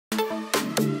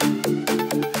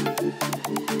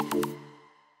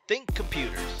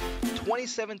ThinkComputers.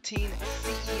 2017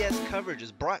 CES coverage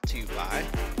is brought to you by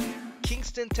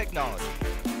Kingston Technology,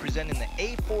 presenting the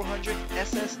A400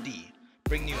 SSD,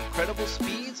 bringing you incredible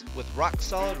speeds with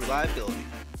rock-solid reliability.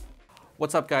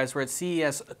 What's up, guys? We're at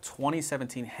CES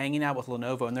 2017 hanging out with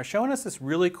Lenovo, and they're showing us this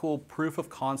really cool proof of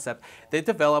concept they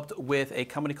developed with a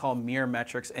company called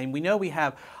Metrics. And we know we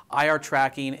have IR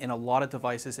tracking in a lot of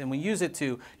devices, and we use it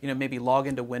to maybe log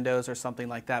into Windows or something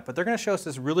like that. But they're going to show us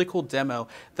this really cool demo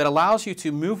that allows you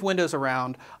to move Windows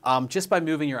around just by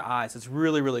moving your eyes. It's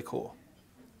really, really cool.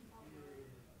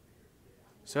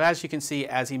 So as you can see,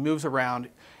 as he moves around,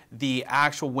 the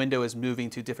actual window is moving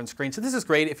to different screens. So this is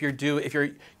great if you're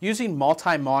using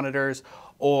multi-monitors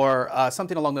or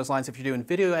something along those lines. If you're doing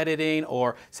video editing,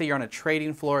 or say you're on a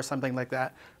trading floor or something like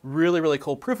that. Really, really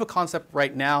cool. Proof of concept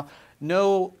right now.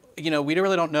 No, we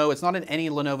really don't know. It's not in any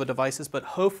Lenovo devices, but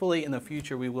hopefully in the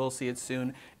future we will see it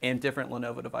soon in different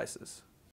Lenovo devices.